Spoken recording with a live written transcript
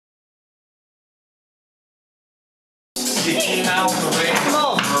Come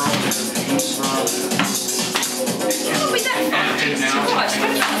on. Oh, we don't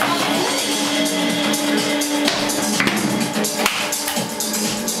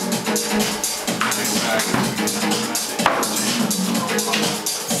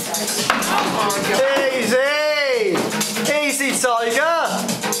Easy! Easy, Tiger!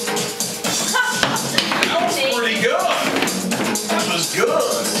 That was pretty good. That was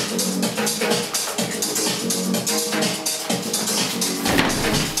good.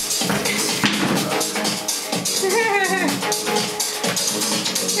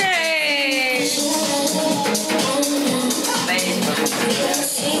 Yay!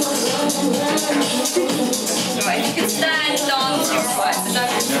 Right, you can stand on to your right, so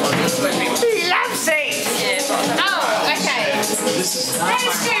don't... He loves it! Oh, okay.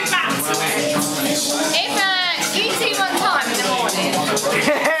 Let's do maths. If you do one time in the morning.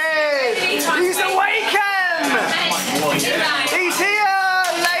 Hey! He's awakened! He's here,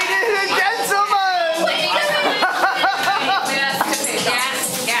 ladies and gentlemen!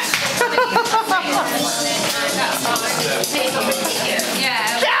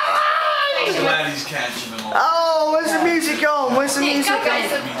 Yeah. I'm glad he's catching them all. Oh, where's the music on? Where's the music on?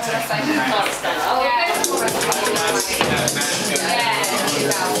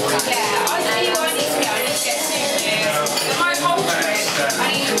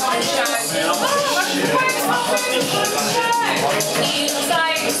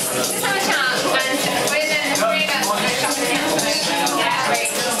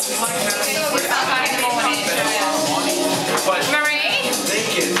 Marie?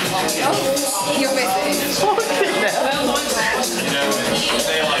 You're busy.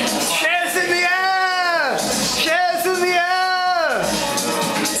 Shares in the air! Shares in the air!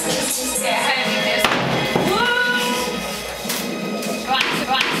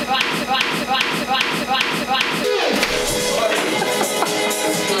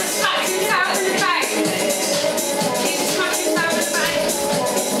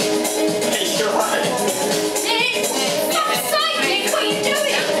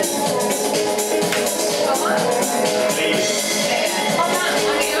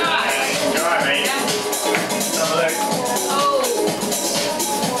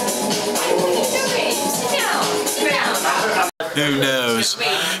 Who knows?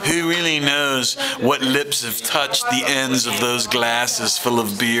 Who really knows what lips have touched the ends of those glasses full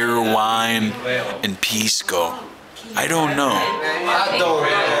of beer, wine, and pisco? I don't know.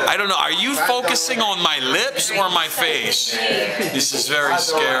 I don't know. Are you focusing on my lips or my face? This is very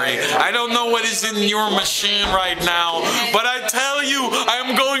scary. I don't know what is in your machine right now, but I tell you, I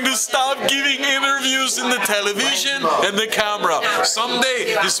am going to stop giving interviews in the television and the camera.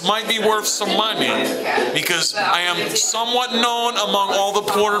 Someday, this might be worth some money because I am somewhat known among all the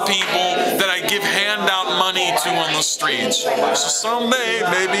poor people that I give handout money to on the streets. So someday,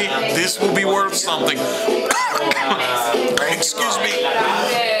 maybe this will be worth something. Excuse me.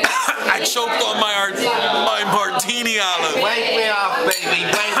 I choked on my martini olive. Wake me up, baby.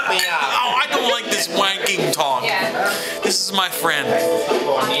 Wake me up. Oh, I don't like this wanking talk. This is my friend.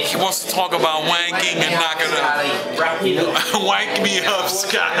 He wants to talk about wanking and not gonna wank me up,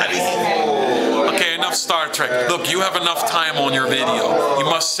 Scotty. Okay, enough Star Trek. Look, you have enough time on your video. You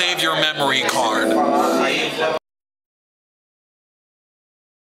must save your memory card.